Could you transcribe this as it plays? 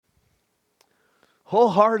Whole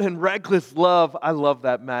Heart and Reckless Love. I love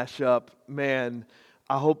that mashup. Man,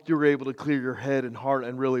 I hope you were able to clear your head and heart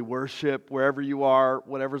and really worship wherever you are,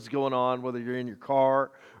 whatever's going on, whether you're in your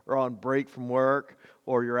car or on break from work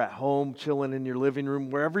or you're at home chilling in your living room,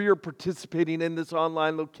 wherever you're participating in this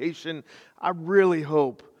online location. I really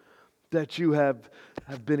hope that you have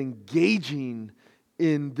been engaging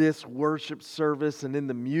in this worship service and in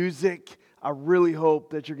the music. I really hope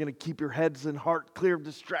that you're going to keep your heads and heart clear of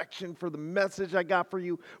distraction for the message I got for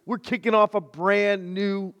you. We're kicking off a brand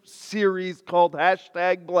new series called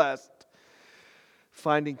 #Blessed,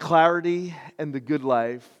 Finding Clarity and the Good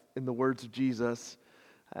Life in the words of Jesus.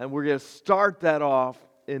 And we're going to start that off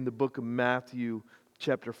in the book of Matthew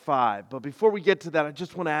chapter 5. But before we get to that, I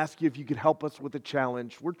just want to ask you if you could help us with a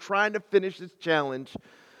challenge. We're trying to finish this challenge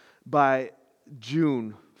by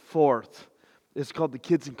June 4th. It's called the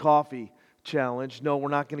Kids and Coffee Challenge. No, we're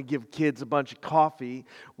not going to give kids a bunch of coffee.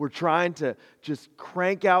 We're trying to just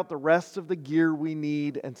crank out the rest of the gear we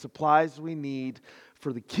need and supplies we need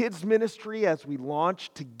for the kids ministry as we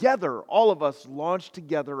launch together, all of us launch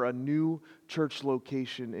together a new church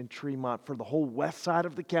location in Tremont for the whole west side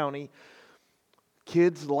of the county.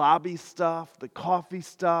 Kids lobby stuff, the coffee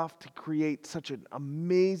stuff to create such an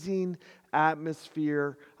amazing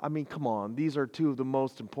atmosphere. I mean, come on, these are two of the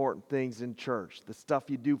most important things in church. The stuff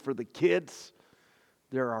you do for the kids,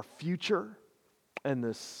 they're our future, and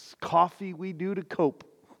this coffee we do to cope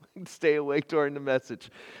and stay awake during the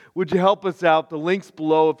message. Would you help us out? The link's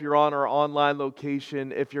below if you're on our online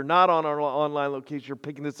location. If you're not on our online location, you're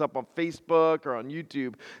picking this up on Facebook or on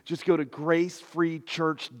YouTube, just go to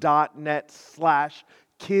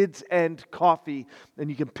gracefreechurch.net/kidsandcoffee, and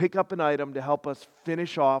you can pick up an item to help us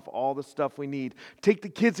finish off all the stuff we need. Take the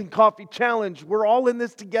Kids and Coffee Challenge. We're all in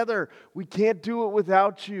this together. We can't do it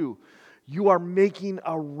without you. You are making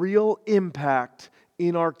a real impact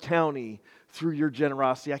in our county through your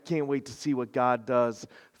generosity. I can't wait to see what God does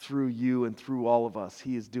through you and through all of us.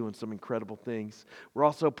 He is doing some incredible things. We're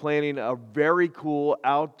also planning a very cool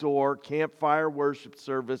outdoor campfire worship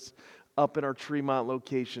service up in our Tremont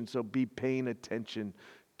location, so be paying attention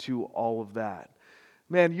to all of that.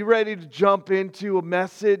 Man, you ready to jump into a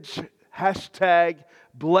message?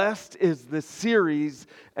 #Blessed is the series,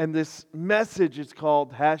 and this message is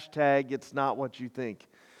called #It's Not What You Think.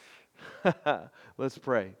 Let's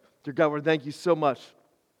pray. Dear God, we thank you so much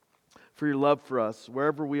for your love for us.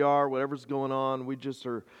 Wherever we are, whatever's going on, we just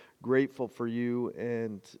are grateful for you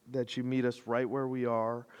and that you meet us right where we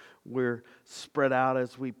are. We're spread out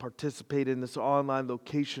as we participate in this online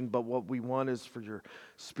location, but what we want is for your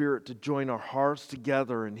Spirit to join our hearts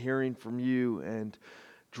together in hearing from you and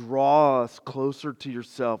draw us closer to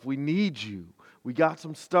yourself. We need you. We got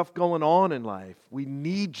some stuff going on in life. We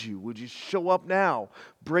need you. Would you show up now?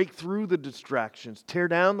 Break through the distractions. Tear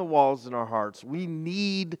down the walls in our hearts. We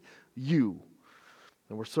need you.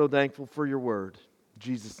 And we're so thankful for your word. In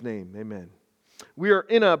Jesus' name, amen. We are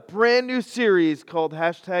in a brand new series called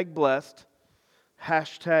 #Blessed.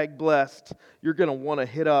 #Blessed. You're going to want to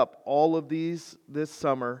hit up all of these this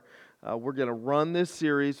summer. We're going to run this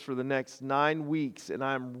series for the next 9 weeks, and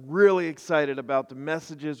I'm really excited about the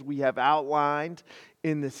messages we have outlined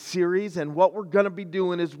in this series. And what we're going to be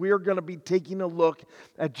doing is we are going to be taking a look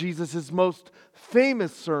at Jesus' most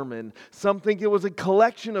famous sermon. Some think it was a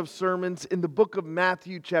collection of sermons in the book of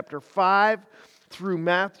Matthew chapter 5 through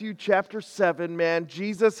Matthew chapter 7. Man,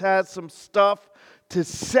 Jesus has some stuff to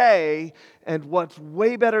say, and what's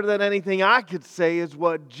way better than anything I could say is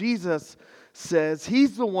what Jesus says.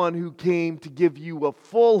 He's the one who came to give you a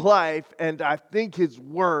full life, and I think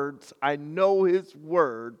I know his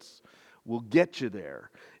words will get you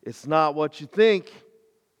there. It's not what you think.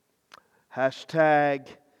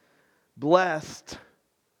 #Blessed.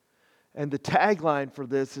 And the tagline for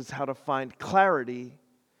this is how to find clarity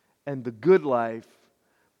and the good life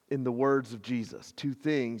in the words of Jesus. 2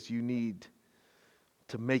 things you need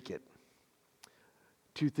to make it.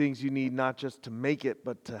 2 things you need not just to make it,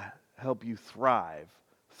 but to help you thrive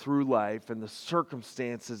through life and the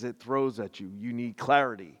circumstances it throws at you. You need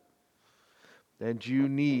clarity, and you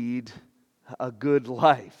need a good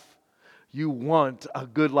life. You want a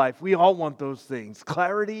good life. We all want those things.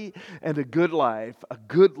 Clarity and a good life. A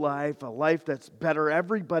good life, a life that's better.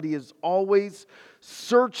 Everybody is always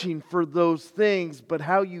searching for those things, but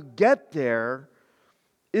how you get there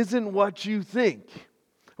isn't what you think.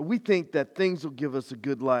 We think that things will give us a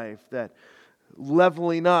good life, that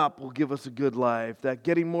leveling up will give us a good life, that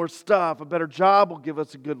getting more stuff, a better job will give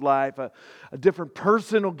us a good life, a different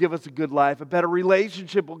person will give us a good life, a better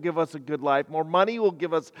relationship will give us a good life, more money will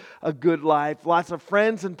give us a good life, lots of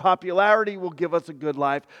friends and popularity will give us a good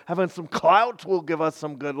life, having some clout will give us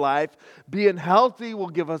some good life, being healthy will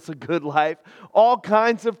give us a good life, all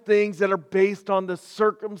kinds of things that are based on the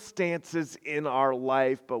circumstances in our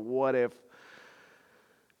life. But what if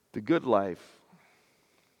the good life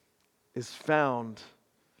is found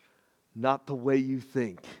not the way you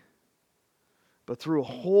think, but through a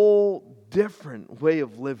whole different way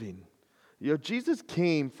of living? You know, Jesus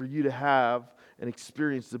came for you to have and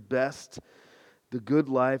experience the best, the good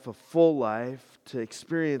life, a full life, to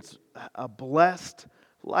experience a blessed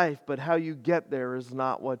life, but how you get there is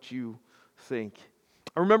not what you think.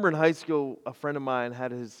 I remember in high school, a friend of mine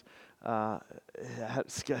had his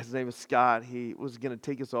name is Scott. He was going to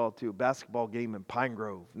take us all to a basketball game in Pine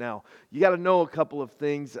Grove. Now, you got to know a couple of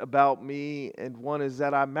things about me, and one is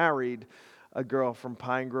that I married a girl from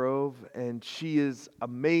Pine Grove, and she is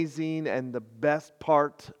amazing, and the best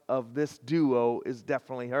part of this duo is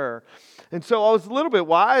definitely her. And so I was a little bit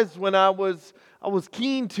wise when I was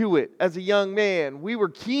keen to it as a young man. We were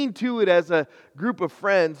keen to it as a group of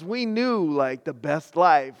friends. We knew like the best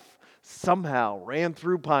life somehow ran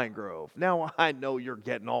through Pine Grove. Now, I know you're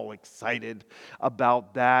getting all excited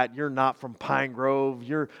about that. You're not from Pine Grove.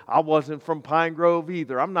 I wasn't from Pine Grove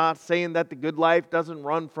either. I'm not saying that the good life doesn't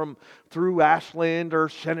run through Ashland or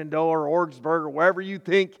Shenandoah or Orgsburg or wherever you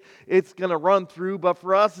think it's going to run through. But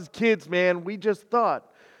for us as kids, man, we just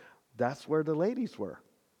thought that's where the ladies were.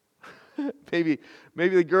 Maybe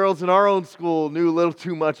the girls in our own school knew a little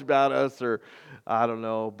too much about us, or I don't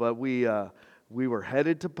know. But we were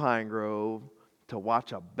headed to Pine Grove to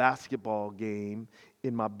watch a basketball game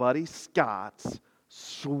in my buddy Scott's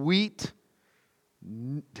sweet,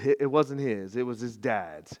 it wasn't his, it was his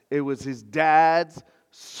dad's. It was his dad's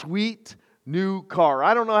sweet new car.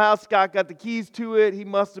 I don't know how Scott got the keys to it. He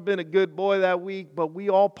must have been a good boy that week, but we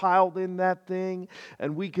all piled in that thing,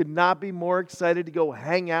 and we could not be more excited to go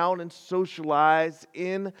hang out and socialize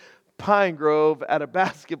in Pine Grove at a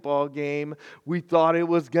basketball game. We thought it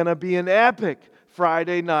was going to be an epic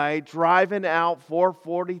Friday night, driving out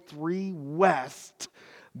 443 West.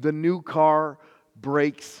 The new car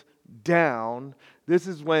breaks down. This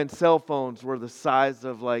is when cell phones were the size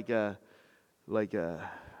of like a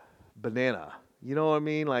banana. You know what I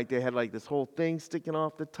mean? Like they had like this whole thing sticking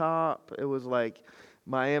off the top. It was like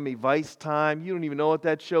Miami Vice time. You don't even know what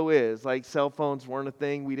that show is. Like cell phones weren't a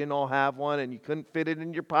thing. We didn't all have one, and you couldn't fit it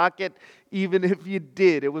in your pocket even if you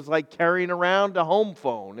did. It was like carrying around a home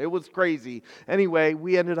phone. It was crazy. Anyway,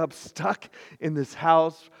 we ended up stuck in this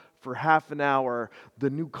house for half an hour. The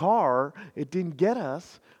new car, it didn't get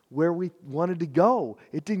us where we wanted to go.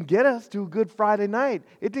 It didn't get us to a good Friday night.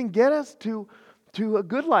 It didn't get us to a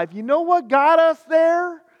good life. You know what got us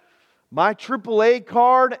there? My AAA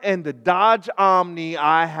card and the Dodge Omni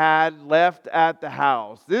I had left at the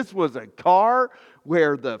house. This was a car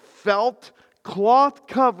where the felt cloth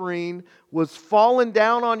covering was falling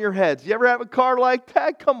down on your heads. You ever have a car like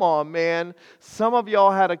that? Come on, man. Some of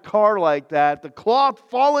y'all had a car like that. The cloth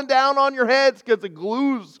falling down on your heads because the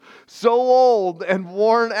glue's so old and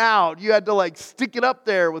worn out. You had to like stick it up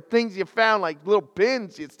there with things you found, like little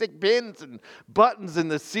pins. You stick pins and buttons in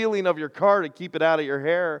the ceiling of your car to keep it out of your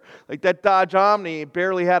hair. Like that Dodge Omni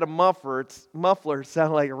barely had a muffler. Its muffler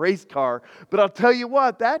sounded like a race car. But I'll tell you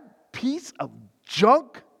what, that piece of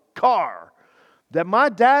junk car that my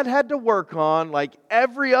dad had to work on like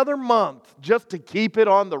every other month just to keep it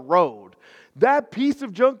on the road. That piece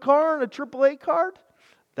of junk car and a AAA card,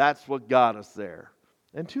 that's what got us there.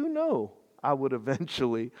 And who knows, I would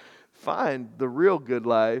eventually find the real good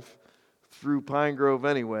life through Pine Grove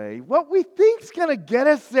anyway. What we think's going to get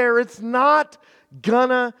us there, it's not going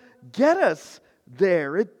to get us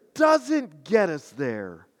there. It doesn't get us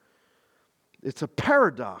there. It's a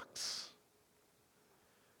paradox.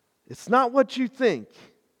 It's not what you think.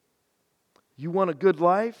 You want a good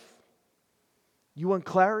life? You want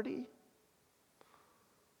clarity?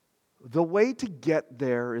 The way to get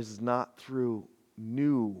there is not through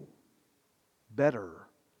new, better,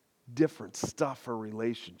 different stuff or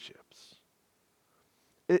relationships.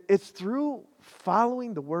 It's through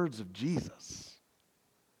following the words of Jesus,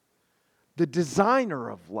 the designer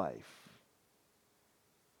of life,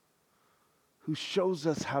 who shows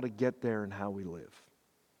us how to get there and how we live.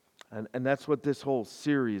 And that's what this whole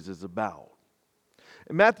series is about.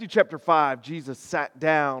 In Matthew chapter 5, Jesus sat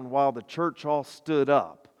down while the church all stood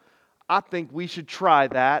up. I think we should try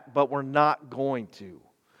that, but we're not going to.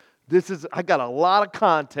 I got a lot of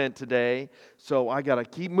content today, so I got to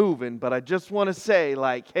keep moving, but I just want to say,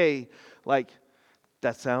 hey,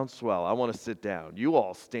 that sounds swell. I want to sit down. You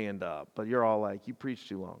all stand up, but you're all like, you preach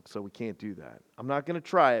too long, so we can't do that. I'm not going to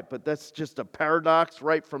try it, but that's just a paradox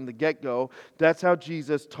right from the get-go. That's how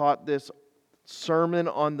Jesus taught this Sermon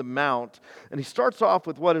on the Mount. And he starts off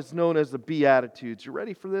with what is known as the Beatitudes. You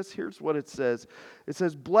ready for this? Here's what it says. It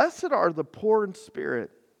says, "Blessed are the poor in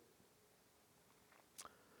spirit,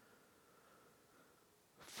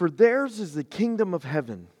 for theirs is the kingdom of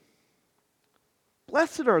heaven.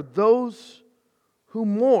 Blessed are those who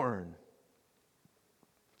mourn,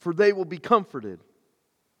 for they will be comforted.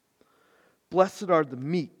 Blessed are the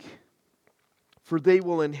meek, for they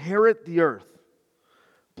will inherit the earth.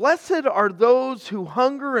 Blessed are those who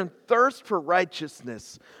hunger and thirst for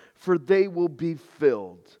righteousness, for they will be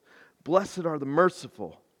filled. Blessed are the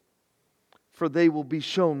merciful, for they will be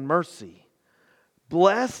shown mercy.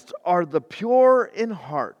 Blessed are the pure in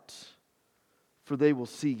heart, for they will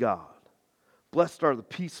see God. Blessed are the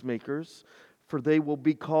peacemakers, for they will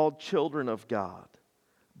be called children of God.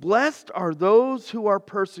 Blessed are those who are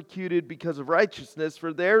persecuted because of righteousness,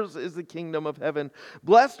 for theirs is the kingdom of heaven.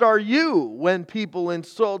 Blessed are you when people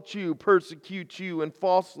insult you, persecute you, and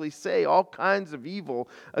falsely say all kinds of evil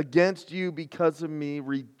against you because of me.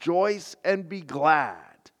 Rejoice and be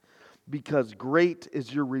glad, because great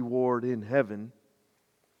is your reward in heaven.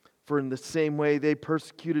 For in the same way they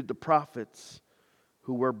persecuted the prophets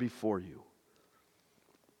who were before you."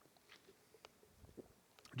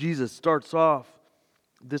 Jesus starts off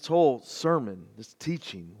this whole sermon, this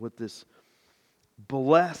teaching, with this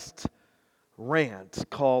blessed rant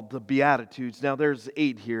called the Beatitudes. Now, there's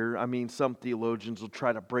 8 here. I mean, some theologians will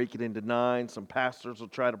try to break it into 9. Some pastors will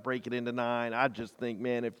try to break it into 9. I just think,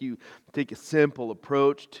 man, if you take a simple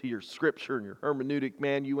approach to your scripture and your hermeneutic,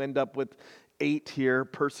 man, you end up with 8 here,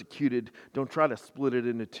 persecuted. Don't try to split it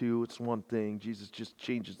into 2. It's one thing. Jesus just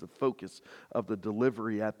changes the focus of the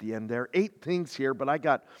delivery at the end there. 8 things here, but I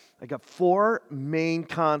got 4 main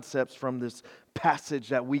concepts from this passage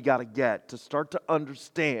that we got to get to start to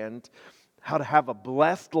understand how to have a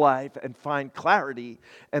blessed life and find clarity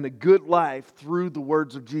and a good life through the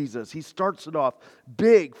words of Jesus. He starts it off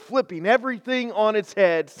big, flipping everything on its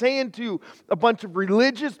head, saying to a bunch of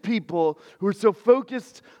religious people who are so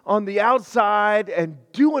focused on the outside and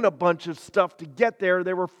doing a bunch of stuff to get there,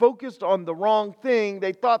 they were focused on the wrong thing.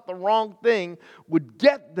 They thought the wrong thing would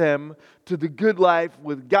get them to the good life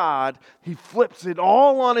with God. He flips it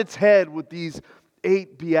all on its head with these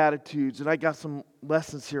 8 Beatitudes. And I got some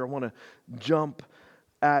lessons here I want to jump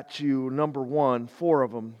at you. Number 1, 4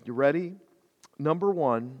 of them. You ready? Number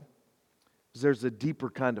 1 is there's a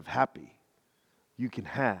deeper kind of happy you can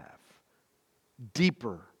have.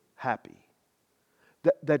 Deeper happy.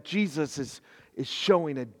 That Jesus is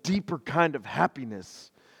showing a deeper kind of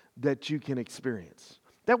happiness that you can experience.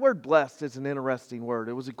 That word blessed is an interesting word.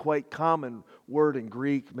 It was a quite common word in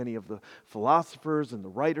Greek. Many of the philosophers and the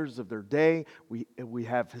writers of their day, we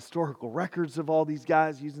have historical records of all these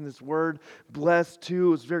guys using this word. Blessed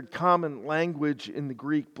too is very common language in the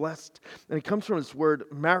Greek, blessed. And it comes from this word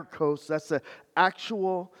markos. That's the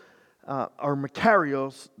actual, or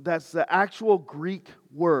makarios, that's the actual Greek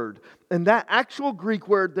word. And that actual Greek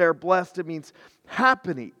word there, blessed, it means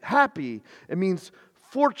happy. It means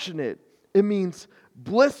fortunate. It means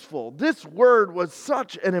blissful. This word was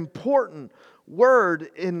such an important word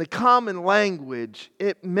in the common language.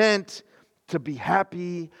 It meant to be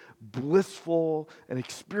happy, blissful, and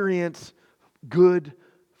experience good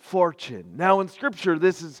fortune. Now in Scripture,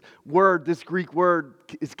 this Greek word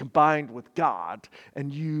is combined with God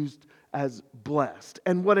and used as blessed.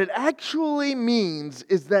 And what it actually means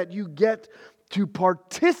is that you get to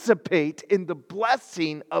participate in the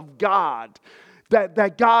blessing of God.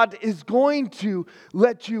 That God is going to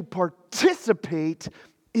let you participate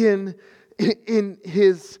in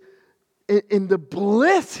the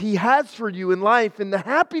bliss He has for you in life, in the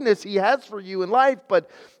happiness He has for you in life.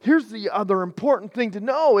 But here's the other important thing to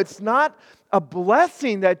know. It's not a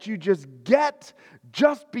blessing that you just get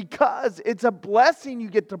just because. It's a blessing you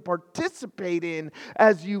get to participate in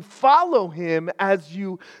as you follow Him, as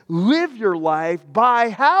you live your life, by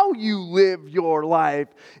how you live your life.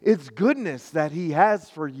 It's goodness that He has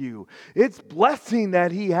for you. It's blessing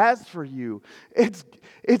that He has for you.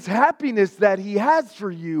 It's happiness that He has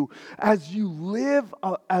for you as you live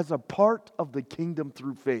as a part of the kingdom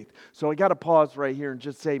through faith. So I got to pause right here and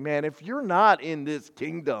just say, man, if you're not in this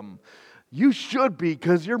kingdom, you should be,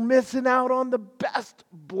 because you're missing out on the best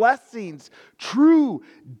blessings, true,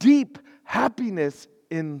 deep happiness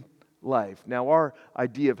in life. Now, our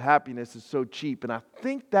idea of happiness is so cheap, and I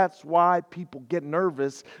think that's why people get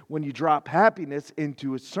nervous when you drop happiness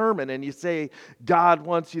into a sermon and you say, God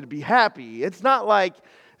wants you to be happy. It's not like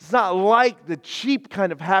the cheap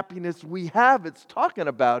kind of happiness we have it's talking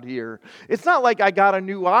about here. It's not like I got a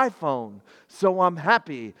new iPhone, so I'm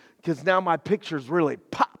happy because now my pictures really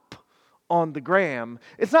pop on the gram.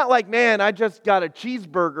 It's not like, man, I just got a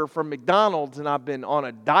cheeseburger from McDonald's and I've been on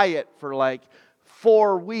a diet for like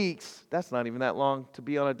 4 weeks. That's not even that long to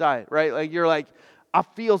be on a diet, right? Like you're like, I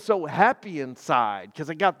feel so happy inside because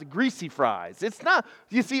I got the greasy fries. It's not,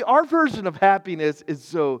 you see, our version of happiness is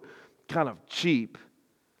so kind of cheap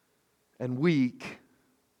and weak.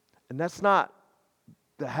 And that's not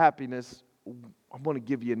the happiness. I want to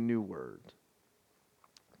give you a new word.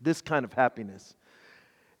 This kind of happiness,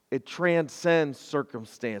 it transcends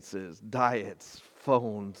circumstances, diets,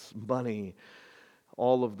 phones, money,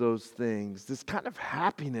 all of those things. This kind of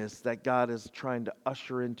happiness that God is trying to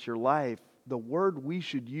usher into your life, the word we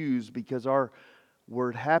should use, because our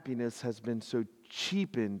word happiness has been so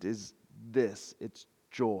cheapened, is this. It's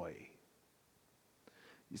joy.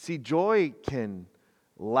 You see, joy can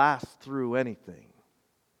last through anything.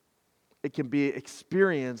 It can be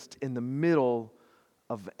experienced in the middle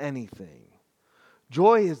of anything.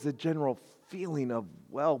 Joy is the general feeling of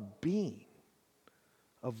well-being,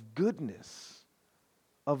 of goodness,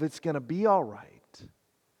 of it's going to be all right.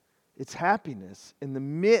 It's happiness in the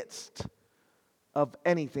midst of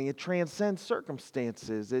anything. It transcends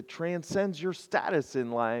circumstances. It transcends your status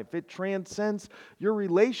in life. It transcends your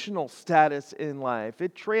relational status in life.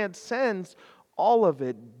 It transcends all of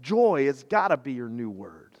it. Joy has got to be your new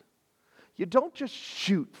word. You don't just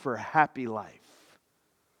shoot for a happy life.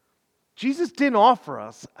 Jesus didn't offer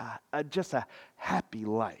us just a happy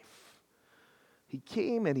life. He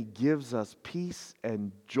came and He gives us peace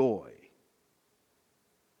and joy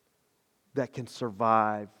that can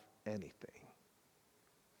survive anything.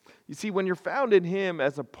 You see, when you're found in Him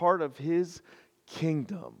as a part of His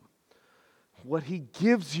kingdom, what He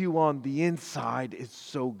gives you on the inside is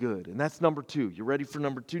so good. And that's number two. You ready for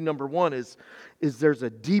number two? Number one is there's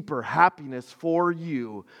a deeper happiness for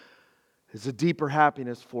you. There's a deeper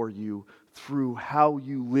happiness for you through how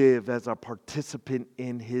you live as a participant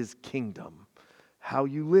in His kingdom. How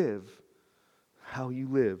you live. How you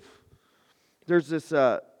live. There's this,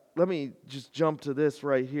 let me just jump to this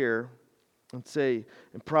right here and say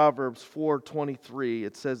in Proverbs 4:23,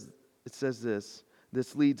 it says this.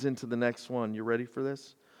 This leads into the next one. You ready for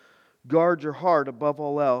this? Guard your heart above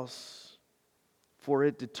all else, for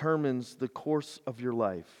it determines the course of your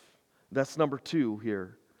life. That's number two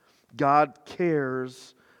here. God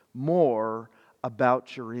cares more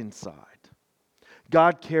about your inside.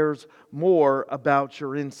 God cares more about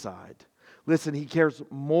your inside. Listen, He cares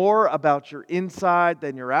more about your inside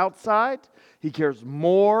than your outside. He cares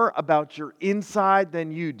more about your inside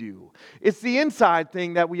than you do. It's the inside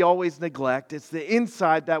thing that we always neglect. It's the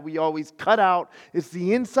inside that we always cut out. It's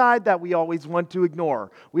the inside that we always want to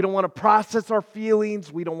ignore. We don't want to process our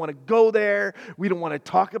feelings. We don't want to go there. We don't want to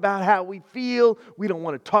talk about how we feel. We don't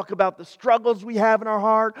want to talk about the struggles we have in our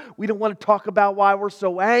heart. We don't want to talk about why we're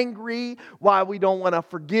so angry, why we don't want to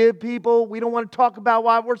forgive people. We don't want to talk about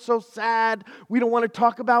why we're so sad. We don't want to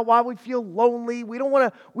talk about why we feel lonely.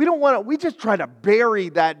 We just try to bury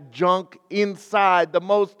that junk inside, the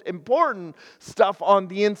most important stuff on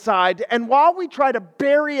the inside. And while we try to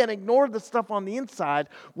bury and ignore the stuff on the inside,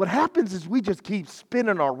 what happens is we just keep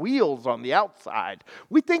spinning our wheels on the outside.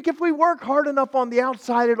 We think if we work hard enough on the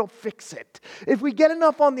outside, it'll fix it. If we get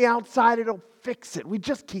enough on the outside, it'll fix it. We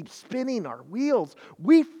just keep spinning our wheels.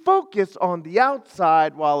 We focus on the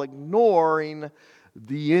outside while ignoring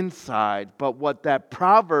the inside. But what that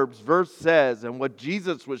Proverbs verse says and what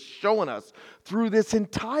Jesus was showing us through this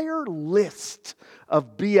entire list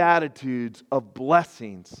of beatitudes, of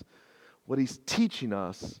blessings, what He's teaching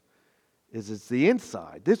us is it's the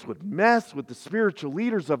inside. This would mess with the spiritual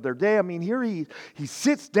leaders of their day. I mean, here he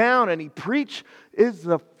sits down and he preaches. Is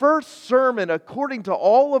the first sermon according to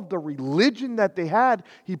all of the religion that they had.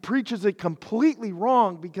 He preaches it completely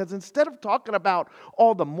wrong, because instead of talking about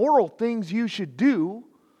all the moral things you should do,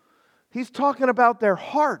 He's talking about their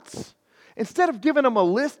hearts. Instead of giving them a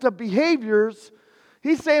list of behaviors,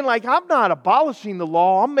 He's saying, like, I'm not abolishing the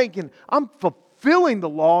law. I'm fulfilling the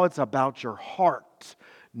law. It's about your heart,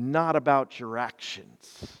 not about your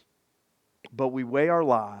actions. But we weigh our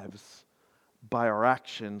lives by our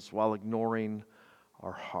actions while ignoring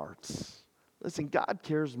our hearts. Listen, God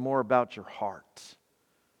cares more about your heart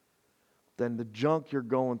than the junk you're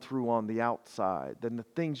going through on the outside, than the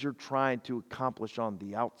things you're trying to accomplish on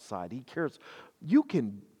the outside. He cares. You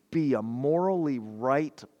can be a morally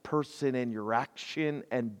right person in your action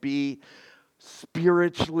and be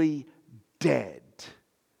spiritually dead?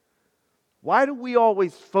 Why do we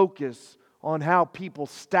always focus on how people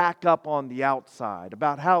stack up on the outside,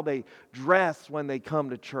 about how they dress when they come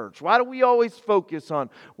to church? Why do we always focus on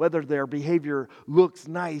whether their behavior looks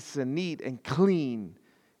nice and neat and clean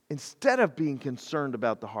instead of being concerned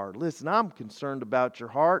about the heart? Listen, I'm concerned about your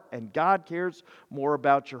heart, and God cares more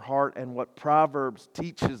about your heart. And what Proverbs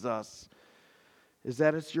teaches us is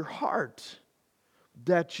that it's your heart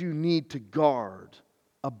that you need to guard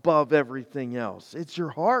above everything else. It's your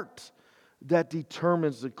heart that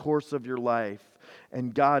determines the course of your life.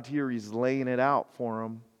 And God here, He's laying it out for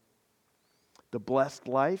them. The blessed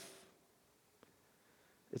life,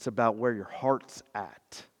 it's about where your heart's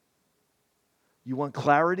at. You want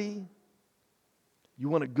clarity? You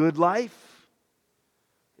want a good life?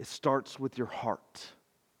 It starts with your heart.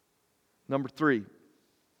 Number 3,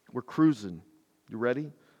 we're cruising. You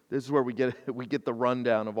ready? This is where we get the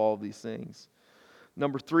rundown of all of these things.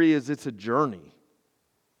 Number 3 is it's a journey.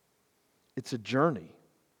 It's a journey.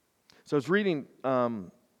 So I was reading,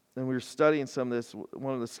 and we were studying some of this.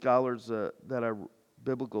 One of the scholars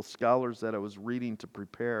biblical scholars that I was reading to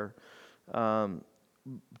prepare,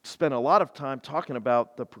 spent a lot of time talking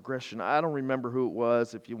about the progression. I don't remember who it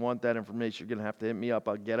was. If you want that information, you're going to have to hit me up.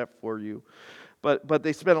 I'll get it for you. But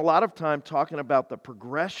they spent a lot of time talking about the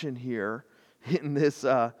progression here in this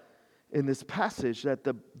passage, that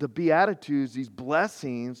the Beatitudes, these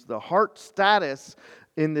blessings, the heart status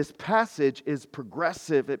in this passage is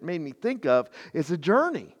progressive. It made me think of, it's a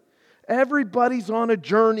journey. Everybody's on a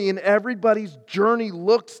journey, and everybody's journey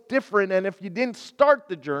looks different. And if you didn't start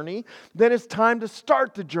the journey, then it's time to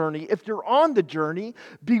start the journey. If you're on the journey,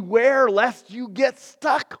 beware lest you get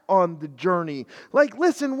stuck on the journey. Like,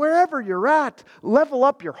 listen, wherever you're at, level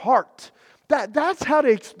up your heart. That's how to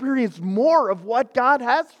experience more of what God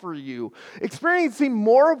has for you. Experiencing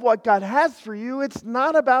more of what God has for you, it's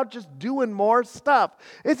not about just doing more stuff.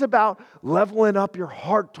 It's about leveling up your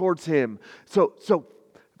heart towards Him. So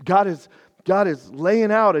God is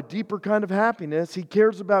laying out a deeper kind of happiness. He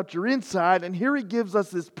cares about your inside. And here He gives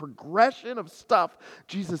us this progression of stuff.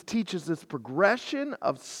 Jesus teaches this progression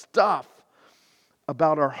of stuff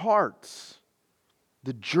about our hearts,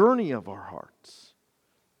 the journey of our hearts.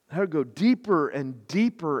 How to go deeper and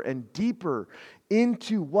deeper and deeper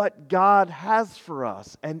into what God has for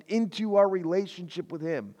us and into our relationship with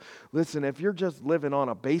Him. Listen, if you're just living on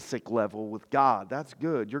a basic level with God, that's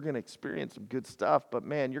good. You're going to experience some good stuff, but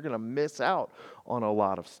man, you're going to miss out on a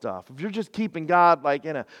lot of stuff. If you're just keeping God like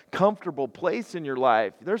in a comfortable place in your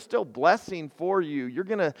life, there's still blessing for you. You're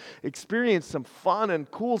going to experience some fun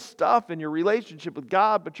and cool stuff in your relationship with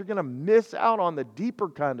God, but you're going to miss out on the deeper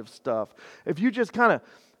kind of stuff. If you just kind of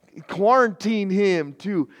quarantine Him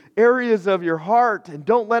to areas of your heart and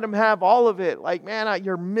don't let Him have all of it, like, man,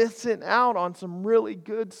 you're missing out on some really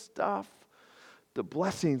good stuff. The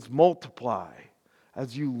blessings multiply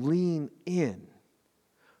as you lean in.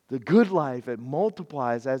 The good life, it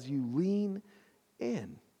multiplies as you lean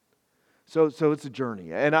in. So it's a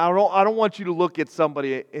journey. And I don't want you to look at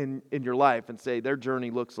somebody in your life and say their journey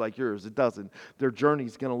looks like yours. It doesn't. Their journey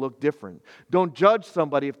is going to look different. Don't judge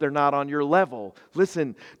somebody if they're not on your level.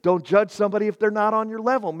 Listen, don't judge somebody if they're not on your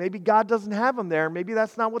level. Maybe God doesn't have them there. Maybe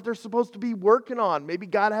that's not what they're supposed to be working on. Maybe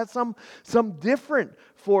God has some different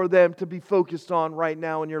for them to be focused on right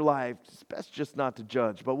now in your life. It's best just not to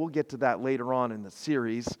judge, but we'll get to that later on in the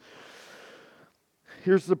series.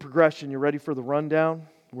 Here's the progression. You ready for the rundown?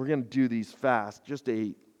 We're going to do these fast, just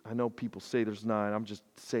 8. I know people say there's 9. I'm just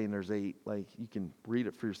saying there's 8. Like, you can read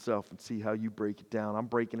it for yourself and see how you break it down. I'm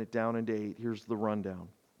breaking it down into 8. Here's the rundown.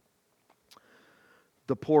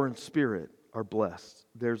 The poor in spirit are blessed.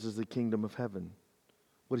 Theirs is the kingdom of heaven.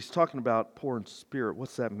 What he's talking about, poor in spirit,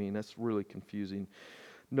 what's that mean? That's really confusing.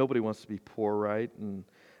 Nobody wants to be poor, right? And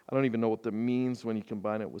I don't even know what that means when you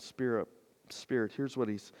combine it with spirit. Here's what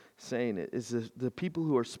he's saying. Is the people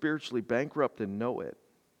who are spiritually bankrupt and know it.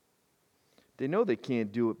 They know they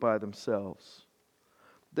can't do it by themselves.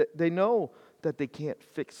 They know that they can't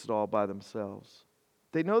fix it all by themselves.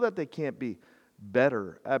 They know that they can't be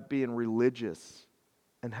better at being religious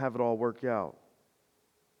and have it all work out.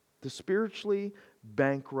 The spiritually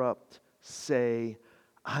bankrupt say,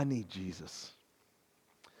 I need Jesus.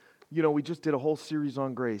 You know, we just did a whole series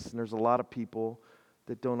on grace, and there's a lot of people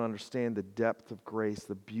that don't understand the depth of grace,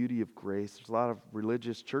 the beauty of grace. There's a lot of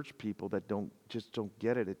religious church people that don't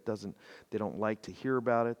get it. They don't like to hear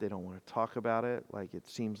about it. They don't want to talk about it. Like, it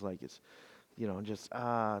seems like it's,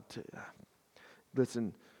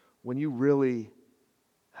 listen, when you really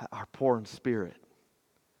are poor in spirit,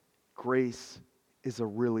 grace is a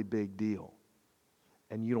really big deal.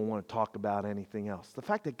 And you don't want to talk about anything else. The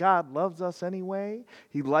fact that God loves us anyway,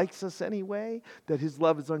 He likes us anyway, that His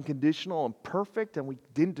love is unconditional and perfect and we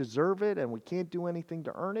didn't deserve it and we can't do anything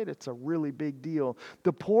to earn it, it's a really big deal.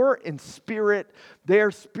 The poor in spirit,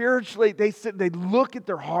 they're spiritually, they look at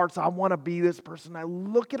their hearts, I want to be this person. I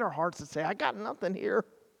look at our hearts and say, I got nothing here.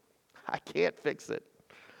 I can't fix it.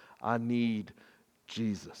 I need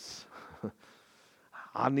Jesus.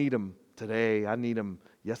 I need Him today. I need Him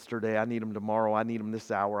yesterday. I need Him tomorrow. I need Him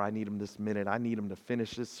this hour. I need Him this minute. I need Him to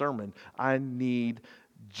finish this sermon. I need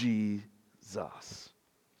Jesus.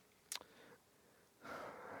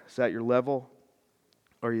 Is that your level?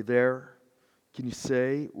 Are you there? Can you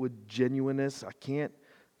say with genuineness, I can't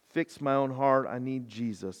fix my own heart. I need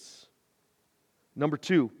Jesus. Number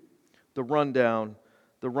 2, the rundown.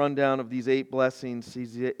 The rundown of these 8 blessings,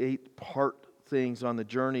 these 8-part things on the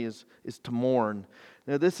journey is to mourn.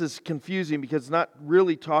 Now, this is confusing because it's not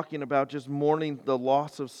really talking about just mourning the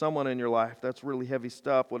loss of someone in your life. That's really heavy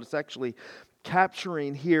stuff. What it's actually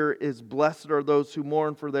capturing here is blessed are those who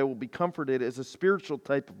mourn, for they will be comforted. It's a spiritual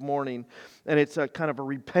type of mourning, and it's a kind of a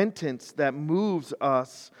repentance that moves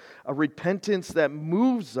us,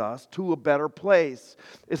 to a better place.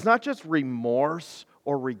 It's not just remorse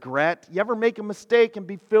or regret. You ever make a mistake and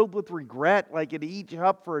be filled with regret, like it eats you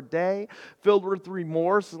up for a day? Filled with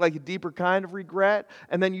remorse, like a deeper kind of regret.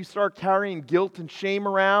 And then you start carrying guilt and shame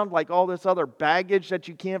around, like all this other baggage that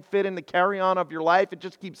you can't fit in the carry-on of your life. It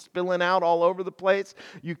just keeps spilling out all over the place.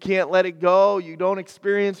 You can't let it go. You don't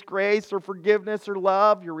experience grace or forgiveness or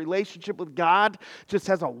love. Your relationship with God just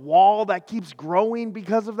has a wall that keeps growing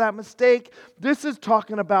because of that mistake. This is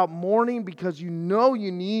talking about mourning because you know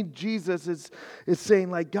you need Jesus. It's saying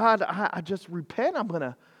like, God, I just repent. I'm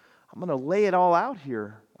gonna lay it all out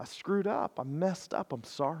here. I screwed up. I messed up. I'm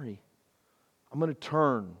sorry. I'm gonna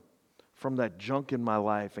turn from that junk in my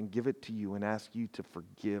life and give it to you and ask you to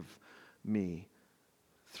forgive me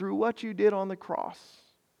through what you did on the cross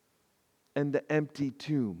and the empty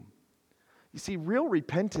tomb. You see, real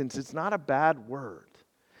repentance is not a bad word.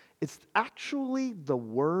 It's actually the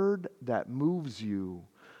word that moves you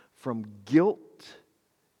from guilt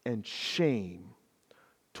and shame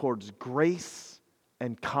towards grace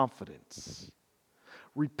and confidence.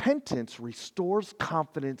 Repentance restores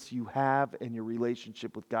confidence you have in your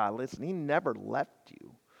relationship with God. Listen, He never left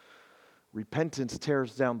you. Repentance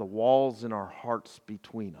tears down the walls in our hearts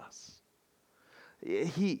between us.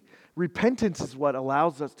 Repentance is what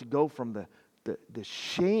allows us to go from the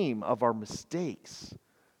shame of our mistakes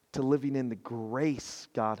to living in the grace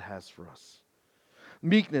God has for us.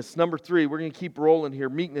 Meekness, number 3, we're going to keep rolling here.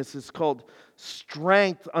 Meekness is called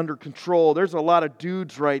strength under control. There's a lot of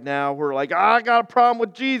dudes right now who are like, I got a problem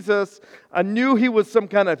with Jesus. I knew He was some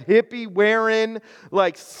kind of hippie wearing,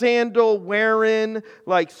 like sandal wearing,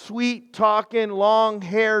 like sweet talking, long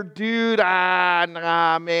hair dude.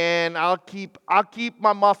 Nah, man, I'll keep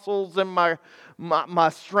my muscles and my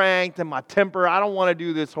strength and my temper. I don't want to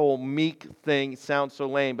do this whole meek thing. It sounds so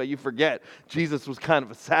lame, but you forget Jesus was kind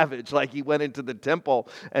of a savage. Like He went into the temple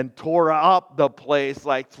and tore up the place,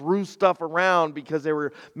 like threw stuff around because they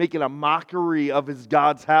were making a mockery of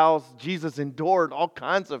God's house. Jesus endured all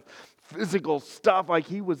kinds of physical stuff. Like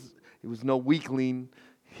he was no weakling.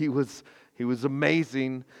 He was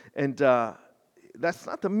amazing. And that's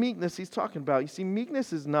not the meekness He's talking about. You see,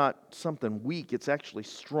 meekness is not something weak. It's actually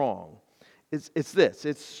strong.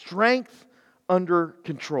 It's strength under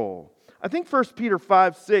control. I think 1 Peter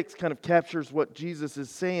 5:6 kind of captures what Jesus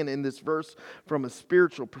is saying in this verse from a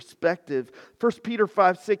spiritual perspective. 1 Peter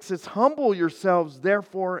 5:6 says, humble yourselves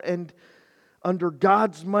therefore and under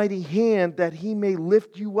God's mighty hand that He may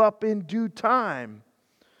lift you up in due time.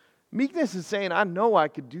 Meekness is saying, I know I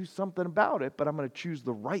could do something about it, but I'm going to choose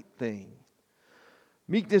the right thing.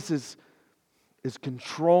 Meekness is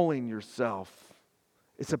controlling yourself.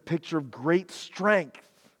 It's a picture of great strength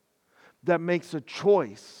that makes a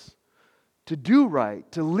choice to do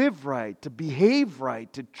right, to live right, to behave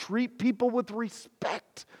right, to treat people with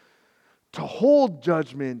respect, to hold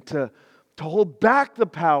judgment, to hold back the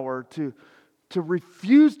power, to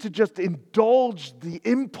refuse to just indulge the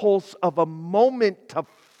impulse of a moment to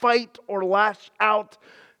fight or lash out,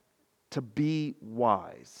 to be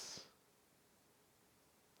wise.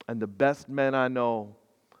 And the best men I know,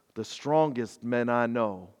 the strongest men I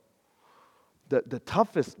know, the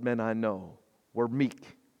toughest men I know were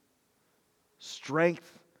meek.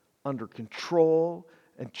 Strength under control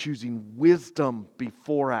and choosing wisdom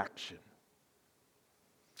before action.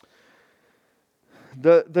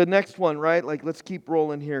 The next one, right? Like, let's keep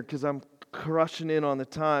rolling here because I'm crushing in on the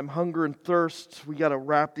time. Hunger and thirst. We got to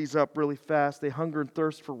wrap these up really fast. They hunger and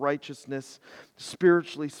thirst for righteousness.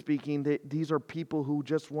 Spiritually speaking, these are people who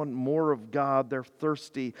just want more of God. They're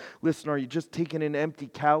thirsty. Listen, are you just taking in empty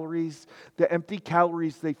calories? The empty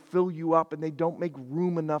calories, they fill you up and they don't make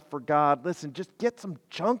room enough for God. Listen, just get some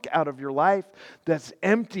junk out of your life that's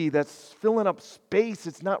empty, that's filling up space.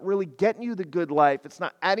 It's not really getting you the good life. It's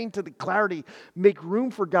not adding to the clarity. Make room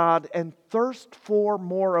for God and thirst for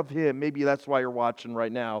more of Him. Maybe that's why you're watching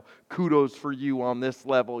right now. Kudos for you on this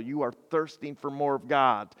level. You are thirsting for more of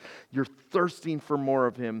God. You're thirsting for more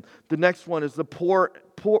of Him. The next one is the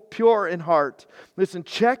pure in heart. Listen,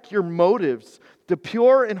 check your motives. The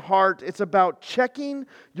pure in heart, it's about checking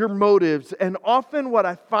your motives. And often what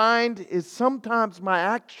I find is sometimes my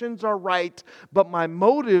actions are right, but my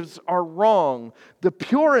motives are wrong. The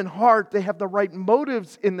pure in heart, they have the right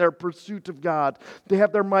motives in their pursuit of God. They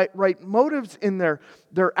have their right motives in their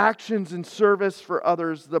actions in service for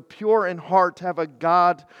others. The pure in heart have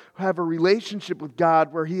a relationship with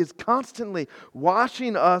God where He is constantly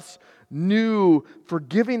washing us new,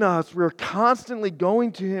 forgiving us. We're constantly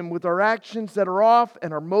going to Him with our actions that are off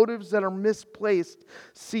and our motives that are misplaced,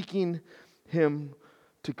 seeking Him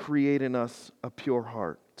to create in us a pure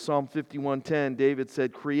heart. Psalm 51:10, David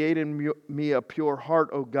said, "Create in me a pure heart,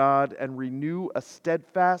 O God, and renew a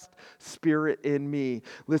steadfast spirit in me."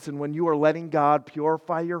 Listen, when you are letting God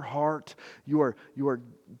purify your heart, you are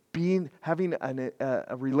having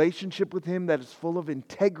a relationship with Him that is full of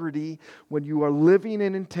integrity. When you are living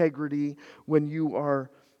in integrity, when you are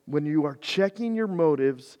checking your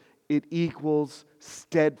motives, it equals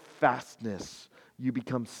steadfastness. You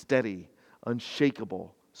become steady,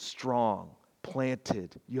 unshakable, strong,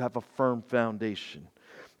 planted. You have a firm foundation.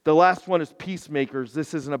 The last one is peacemakers.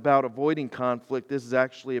 This isn't about avoiding conflict. This is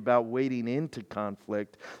actually about wading into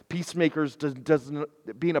conflict.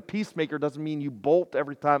 Being a peacemaker doesn't mean you bolt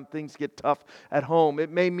every time things get tough at home. It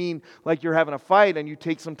may mean like you're having a fight and you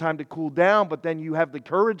take some time to cool down, but then you have the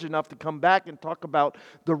courage enough to come back and talk about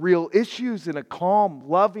the real issues in a calm,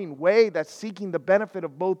 loving way that's seeking the benefit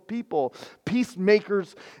of both people.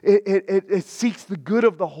 Peacemakers, it seeks the good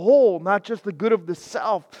of the whole, not just the good of the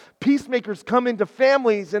self. Peacemakers come into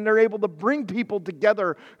families and they're able to bring people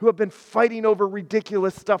together who have been fighting over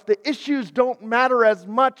ridiculous stuff. The issues don't matter as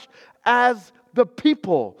much as the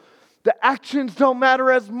people. The actions don't matter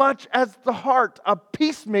as much as the heart. A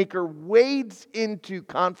peacemaker wades into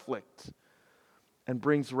conflict and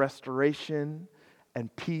brings restoration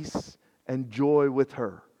and peace and joy with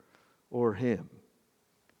her or him.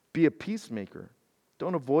 Be a peacemaker.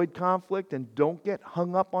 Don't avoid conflict and don't get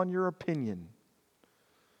hung up on your opinion.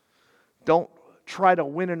 Don't try to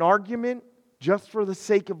win an argument just for the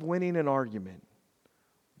sake of winning an argument.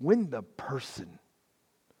 Win the person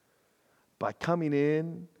by coming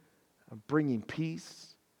in and bringing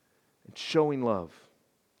peace and showing love.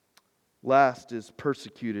 Last is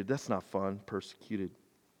persecuted. That's not fun, persecuted.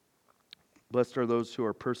 Blessed are those who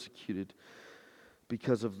are persecuted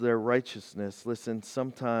because of their righteousness. Listen,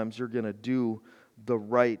 sometimes you're going to do the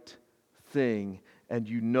right thing, and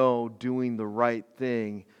you know doing the right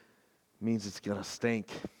thing means it's going to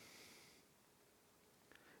stink.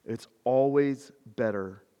 It's always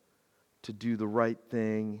better to do the right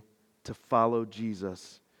thing, to follow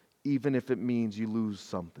Jesus, even if it means you lose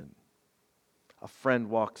something. A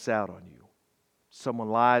friend walks out on you. Someone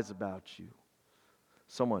lies about you.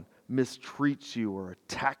 Someone mistreats you or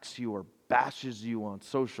attacks you or bashes you on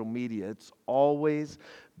social media. It's always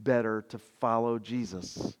better to follow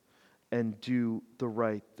Jesus and do the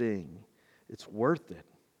right thing. It's worth it.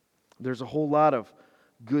 There's a whole lot of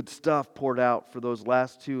good stuff poured out for those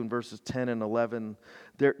last two in verses 10 and 11.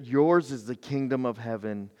 Yours is the kingdom of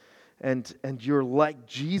heaven, and you're like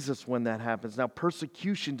Jesus when that happens. Now,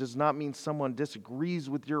 persecution does not mean someone disagrees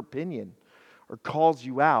with your opinion or calls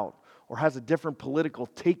you out or has a different political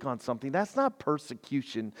take on something. That's not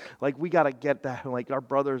persecution. Like, we got to get that. Like, our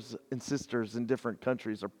brothers and sisters in different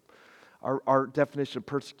countries, our definition of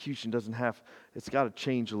persecution it's got to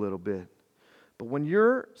change a little bit. But when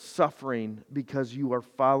you're suffering because you are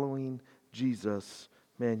following Jesus,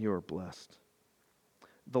 man, you are blessed.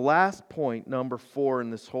 The last point, number 4 in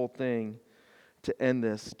this whole thing to end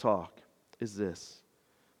this talk is this.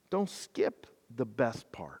 Don't skip the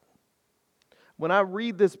best part. When I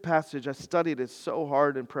read this passage, I studied it so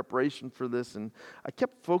hard in preparation for this, and I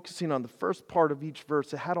kept focusing on the first part of each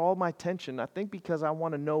verse. It had all my attention, I think because I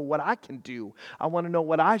want to know what I can do. I want to know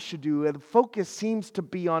what I should do, and the focus seems to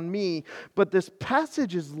be on me. But this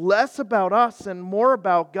passage is less about us and more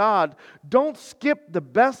about God. Don't skip the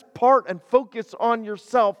best part and focus on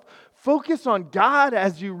yourself. Focus on God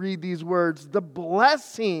as you read these words. The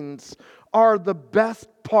blessings are the best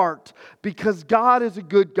part because God is a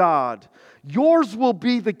good God. yours will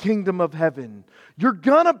be the kingdom of heaven. You're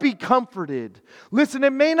going to be comforted. Listen,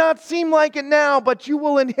 it may not seem like it now, but you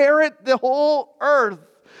will inherit the whole earth.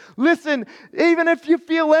 Listen, even if you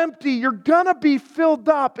feel empty, you're going to be filled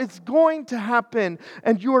up. It's going to happen.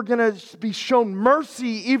 And you are going to be shown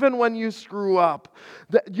mercy even when you screw up.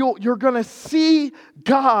 You're going to see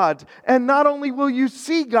God. And not only will you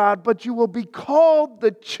see God, but you will be called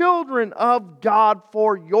the children of God,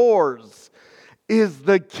 for yours is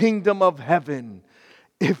the kingdom of heaven.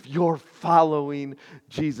 If you're following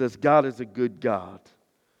Jesus, God is a good God.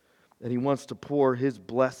 And He wants to pour His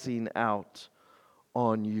blessing out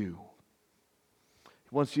on you.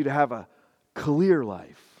 He wants you to have a clear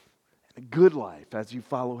life, a good life as you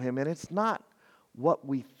follow Him. And it's not what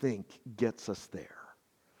we think gets us there.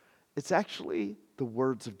 It's actually the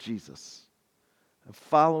words of Jesus and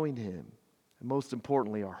following Him, and most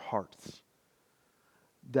importantly, our hearts,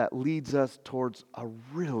 that leads us towards a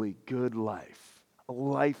really good life, a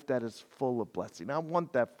life that is full of blessing. I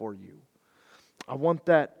want that for you. I want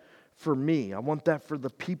that for me. I want that for the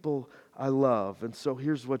people I love. And so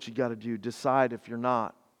here's what you got to do. Decide if you're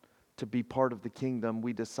not to be part of the kingdom.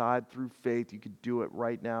 We decide through faith. You could do it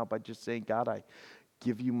right now by just saying, God, I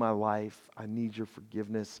give you my life. I need your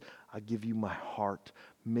forgiveness. I give you my heart.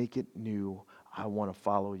 Make it new. I want to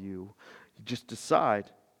follow you. You just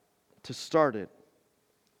decide to start it,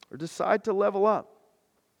 or decide to level up.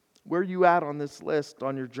 Where are you at on this list,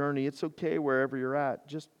 on your journey? It's okay wherever you're at.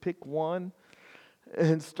 Just pick one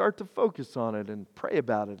and start to focus on it and pray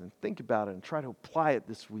about it and think about it and try to apply it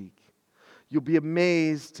this week. You'll be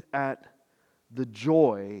amazed at the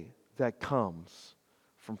joy that comes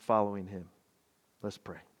from following Him. Let's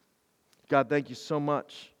pray. God, thank you so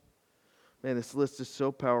much. Man, this list is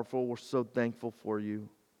so powerful. We're so thankful for you.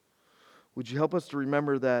 Would you help us to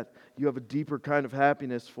remember that you have a deeper kind of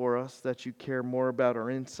happiness for us, that you care more about our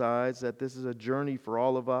insides, that this is a journey for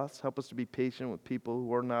all of us. Help us to be patient with people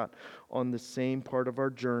who are not on the same part of our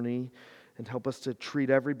journey, and help us to treat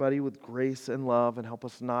everybody with grace and love, and help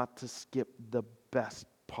us not to skip the best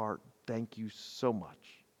part. Thank you so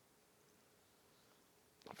much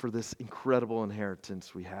for this incredible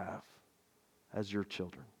inheritance we have as your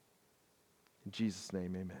children. In Jesus'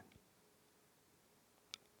 name, amen.